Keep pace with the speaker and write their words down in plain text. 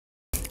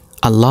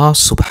Allah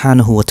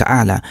subhanahu wa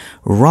ta'ala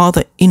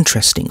rather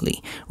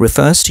interestingly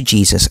refers to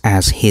Jesus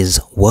as his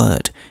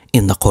word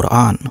in the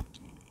Qur'an.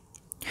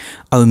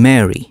 O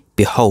Mary,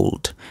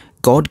 behold,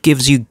 God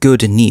gives you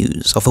good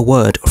news of a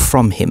word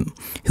from him,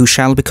 who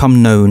shall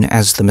become known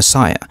as the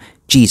Messiah,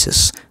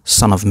 Jesus,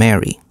 son of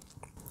Mary.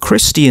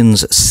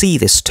 Christians see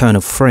this turn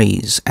of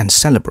phrase and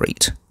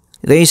celebrate.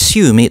 They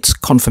assume it's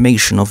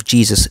confirmation of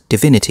Jesus'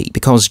 divinity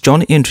because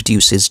John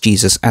introduces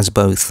Jesus as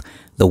both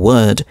the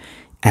Word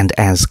and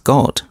as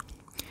God.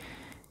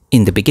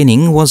 In the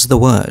beginning was the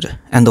Word,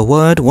 and the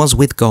Word was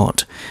with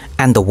God,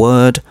 and the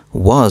Word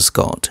was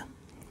God.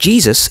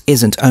 Jesus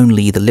isn't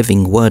only the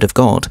living Word of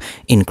God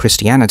in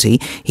Christianity,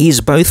 he is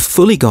both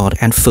fully God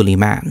and fully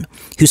man,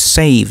 who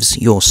saves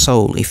your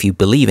soul if you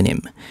believe in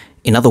him.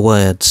 In other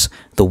words,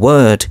 the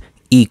Word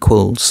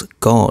equals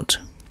God.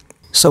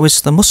 So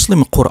is the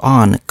Muslim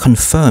Qur'an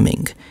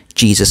confirming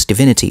Jesus'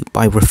 divinity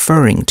by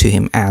referring to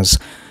him as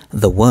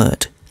the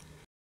Word?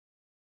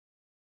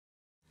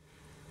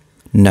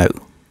 No.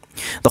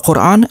 The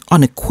Qur'an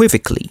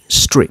unequivocally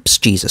strips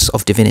Jesus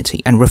of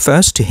divinity and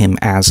refers to him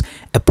as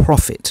a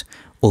prophet,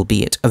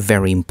 albeit a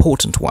very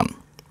important one.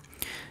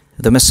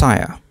 The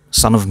Messiah,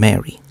 son of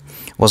Mary,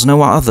 was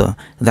no other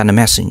than a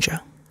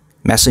messenger.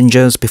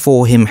 Messengers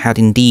before him had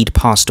indeed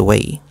passed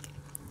away.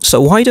 So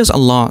why does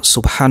Allah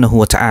subhanahu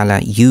wa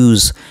ta'ala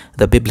use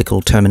the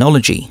biblical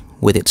terminology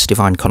with its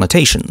divine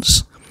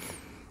connotations?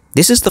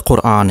 This is the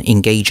Qur'an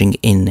engaging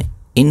in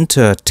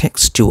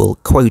intertextual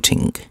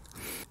quoting,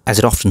 as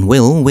it often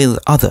will with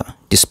other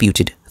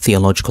disputed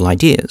theological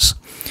ideas.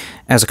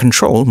 As a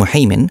control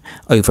muhaymin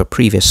over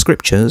previous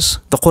scriptures,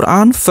 the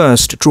Qur'an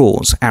first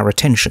draws our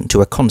attention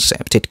to a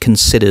concept it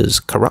considers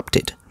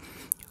corrupted,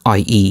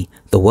 i.e.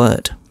 the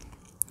Word.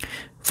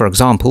 For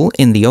example,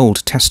 in the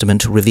Old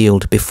Testament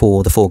revealed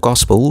before the four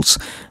Gospels,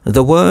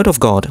 the Word of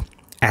God,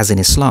 as in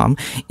Islam,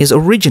 is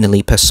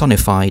originally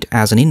personified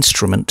as an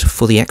instrument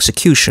for the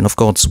execution of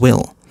God's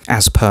will,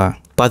 as per,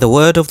 "By the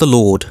word of the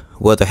Lord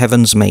were the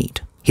heavens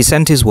made. He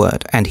sent his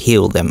word and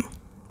healed them."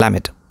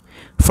 Lamed.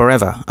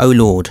 "Forever, O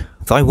Lord,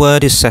 thy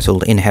word is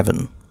settled in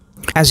heaven."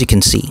 As you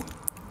can see,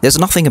 there's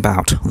nothing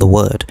about the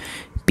Word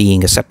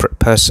being a separate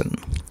person,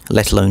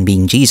 let alone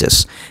being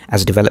Jesus,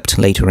 as developed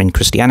later in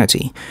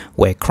Christianity,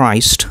 where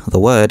Christ, the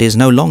Word, is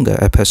no longer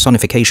a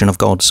personification of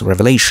God's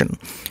revelation,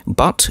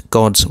 but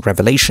God's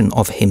revelation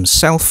of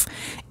himself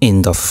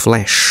in the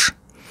flesh.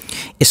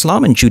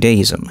 Islam and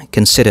Judaism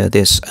consider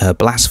this a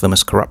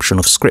blasphemous corruption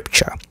of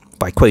scripture.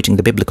 By quoting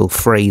the biblical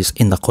phrase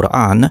in the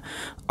Qur'an,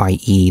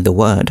 i.e. the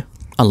Word,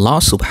 Allah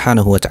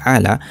subhanahu wa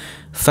ta'ala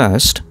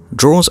first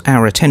draws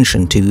our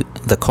attention to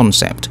the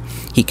concept.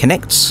 He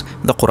connects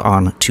the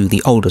Qur'an to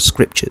the older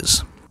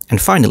scriptures. And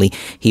finally,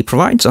 he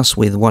provides us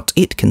with what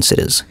it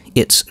considers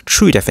its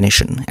true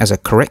definition as a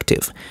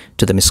corrective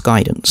to the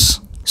misguidance.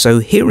 So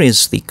here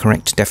is the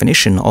correct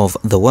definition of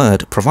the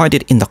Word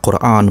provided in the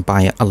Qur'an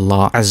by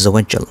Allah Azza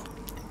wa Jal.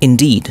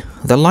 Indeed,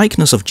 the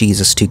likeness of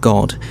Jesus to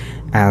God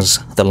as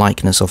the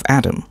likeness of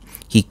Adam.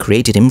 He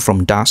created him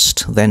from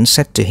dust, then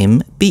said to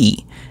him,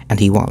 "Be," and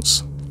he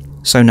was.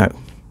 So no,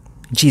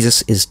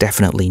 Jesus is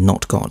definitely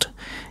not God,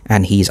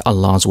 and he is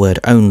Allah's word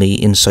only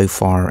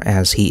insofar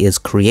as he is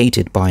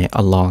created by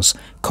Allah's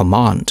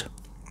command.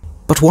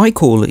 But why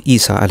call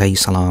Isa alayhi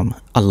salam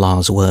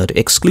Allah's word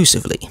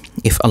exclusively,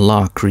 if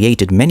Allah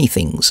created many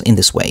things in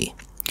this way?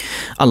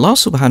 Allah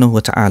subhanahu wa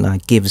ta'ala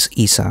gives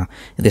Isa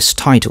this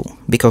title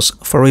because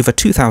for over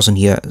 2,000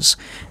 years,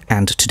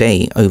 and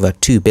today over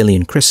 2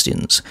 billion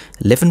Christians,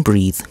 live and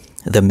breathe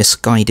the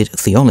misguided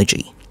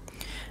theology.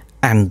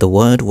 And the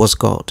Word was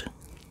God.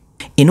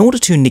 In order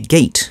to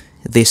negate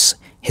this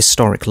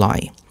historic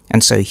lie,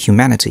 and so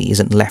humanity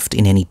isn't left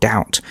in any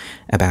doubt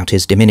about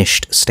his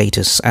diminished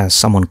status as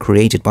someone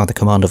created by the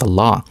command of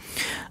Allah,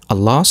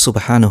 Allah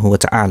subhanahu wa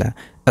ta'ala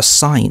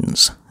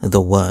assigns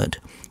the Word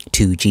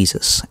to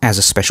Jesus as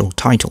a special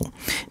title,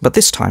 but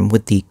this time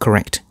with the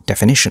correct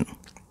definition.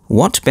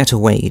 What better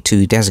way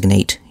to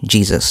designate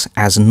Jesus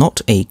as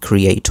not a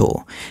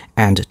creator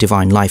and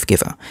divine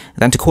life-giver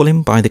than to call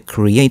him by the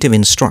creative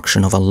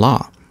instruction of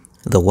Allah,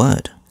 the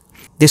Word?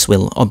 This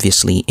will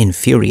obviously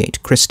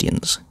infuriate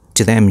Christians.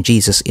 To them,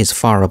 Jesus is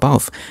far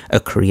above a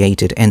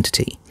created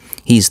entity.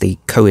 He's the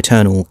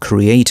co-eternal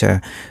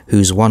creator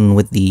who's one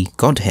with the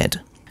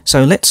Godhead.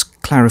 So let's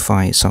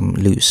clarify some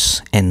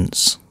loose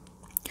ends.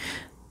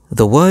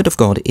 The Word of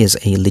God is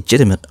a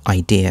legitimate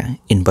idea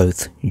in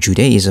both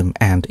Judaism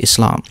and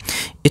Islam.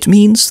 It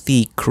means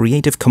the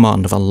creative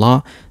command of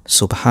Allah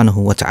subhanahu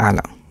wa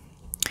ta'ala.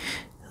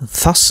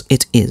 Thus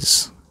it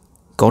is.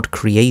 God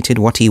created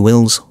what he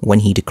wills. When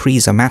he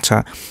decrees a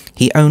matter,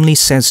 he only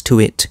says to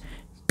it,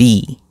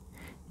 "Be,"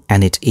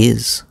 and it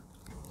is.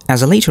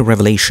 As a later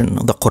revelation,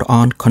 the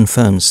Qur'an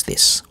confirms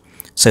this.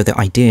 So the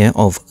idea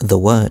of the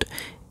Word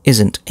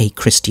isn't a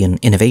Christian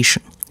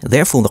innovation.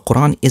 Therefore, the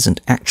Qur'an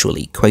isn't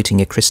actually quoting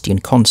a Christian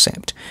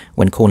concept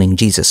when calling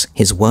Jesus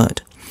his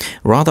Word.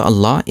 Rather,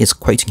 Allah is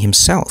quoting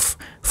himself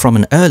from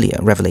an earlier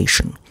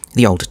revelation,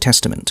 the Old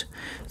Testament.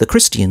 The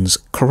Christians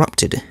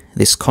corrupted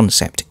this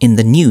concept in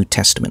the New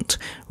Testament,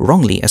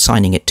 wrongly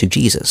assigning it to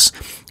Jesus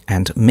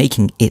and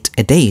making it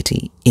a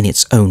deity in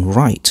its own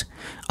right,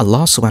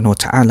 Allah subhanahu wa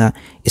ta'ala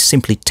is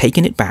simply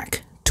taking it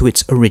back to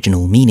its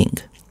original meaning.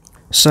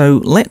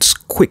 So let's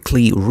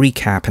quickly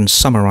recap and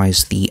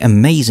summarize the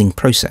amazing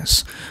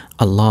process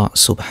Allah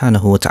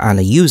subhanahu wa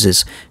ta'ala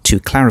uses to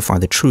clarify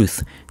the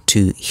truth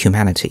to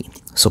humanity.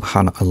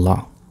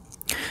 Subhanallah.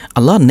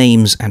 Allah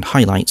names and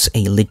highlights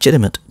a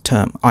legitimate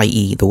term,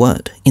 i.e. the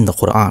word, in the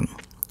Qur'an.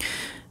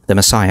 The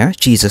Messiah,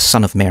 Jesus,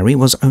 son of Mary,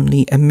 was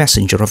only a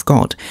messenger of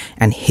God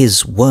and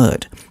his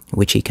word,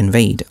 which he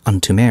conveyed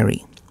unto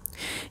Mary.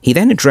 He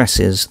then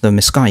addresses the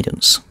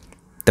misguidance.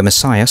 The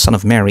Messiah, son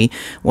of Mary,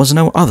 was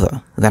no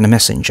other than a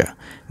messenger.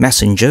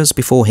 Messengers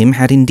before him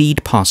had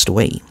indeed passed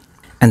away.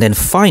 And then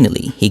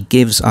finally, he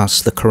gives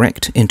us the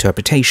correct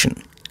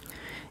interpretation.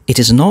 It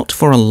is not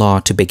for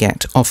Allah to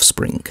beget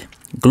offspring.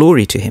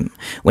 Glory to him.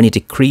 When he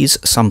decrees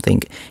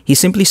something, he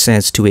simply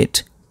says to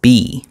it,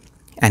 be,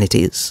 and it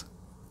is.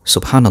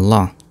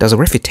 Subhanallah, does a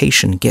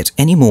refutation get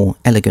any more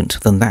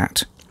elegant than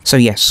that? So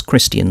yes,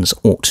 Christians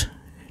ought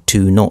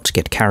to not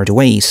get carried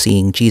away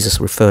seeing Jesus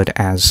referred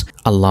as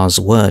Allah's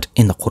word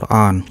in the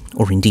Qur'an,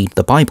 or indeed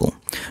the Bible.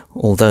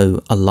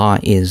 Although Allah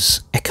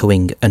is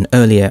echoing an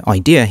earlier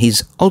idea,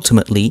 he's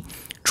ultimately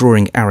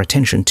drawing our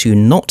attention to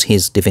not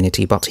his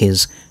divinity but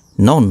his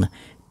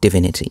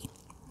non-divinity.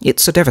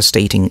 It's a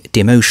devastating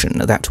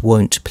demotion that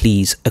won't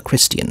please a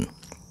Christian.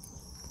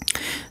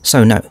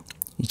 So no,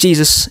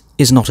 Jesus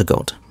is not a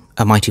god.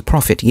 A mighty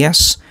prophet,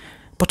 yes,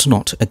 but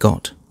not a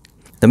god.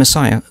 The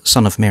Messiah,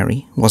 son of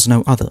Mary, was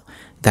no other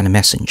than a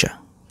messenger.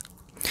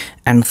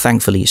 And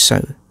thankfully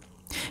so.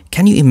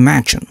 Can you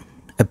imagine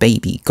a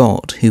baby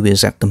God who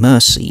is at the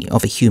mercy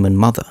of a human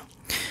mother?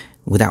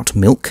 Without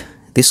milk,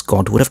 this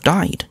God would have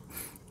died.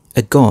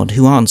 A God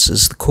who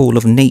answers the call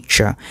of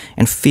nature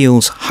and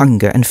feels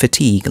hunger and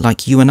fatigue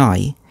like you and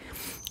I.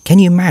 Can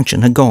you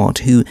imagine a God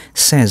who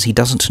says he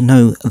doesn't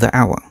know the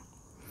hour?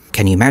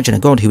 Can you imagine a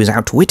God who is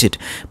outwitted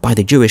by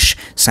the Jewish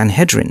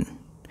Sanhedrin?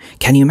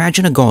 Can you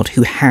imagine a God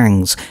who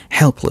hangs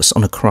helpless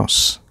on a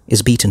cross,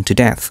 is beaten to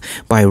death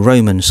by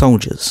Roman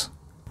soldiers?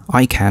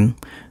 I can,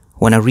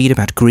 when I read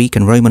about Greek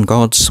and Roman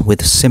gods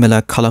with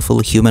similar colourful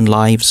human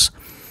lives.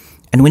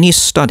 And when you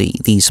study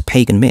these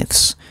pagan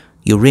myths,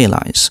 you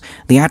realize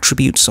the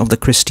attributes of the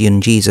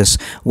Christian Jesus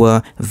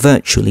were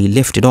virtually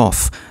lifted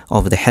off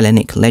of the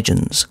Hellenic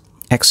legends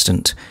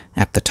extant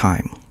at the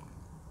time.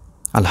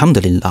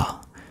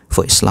 Alhamdulillah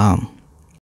for Islam.